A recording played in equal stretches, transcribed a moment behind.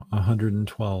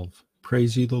112.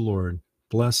 Praise ye the Lord.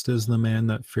 Blessed is the man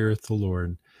that feareth the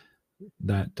Lord,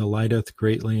 that delighteth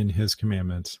greatly in his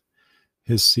commandments.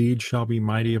 His seed shall be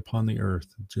mighty upon the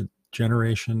earth.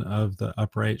 Generation of the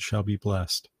upright shall be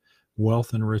blessed.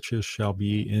 Wealth and riches shall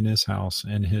be in his house,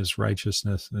 and his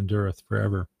righteousness endureth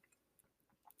forever.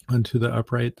 Unto the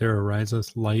upright there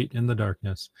ariseth light in the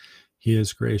darkness. He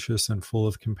is gracious and full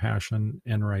of compassion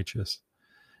and righteous.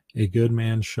 A good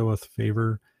man showeth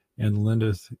favor, and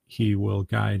lendeth, he will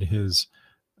guide his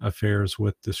affairs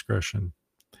with discretion.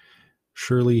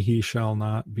 Surely he shall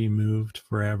not be moved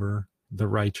forever. The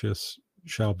righteous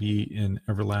shall be in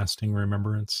everlasting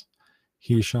remembrance.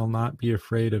 He shall not be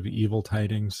afraid of evil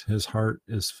tidings. His heart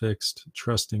is fixed,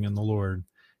 trusting in the Lord.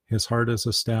 His heart is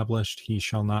established. He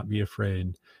shall not be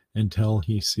afraid until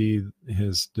he see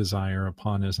his desire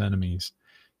upon his enemies.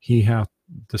 He hath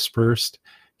dispersed.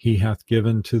 He hath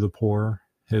given to the poor.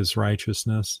 His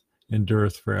righteousness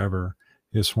endureth forever.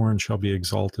 His horn shall be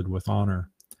exalted with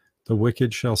honor. The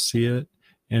wicked shall see it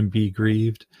and be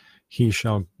grieved. He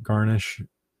shall gnash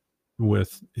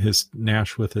with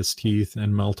his teeth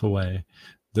and melt away.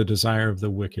 The desire of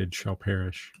the wicked shall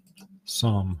perish.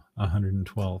 Psalm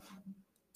 112.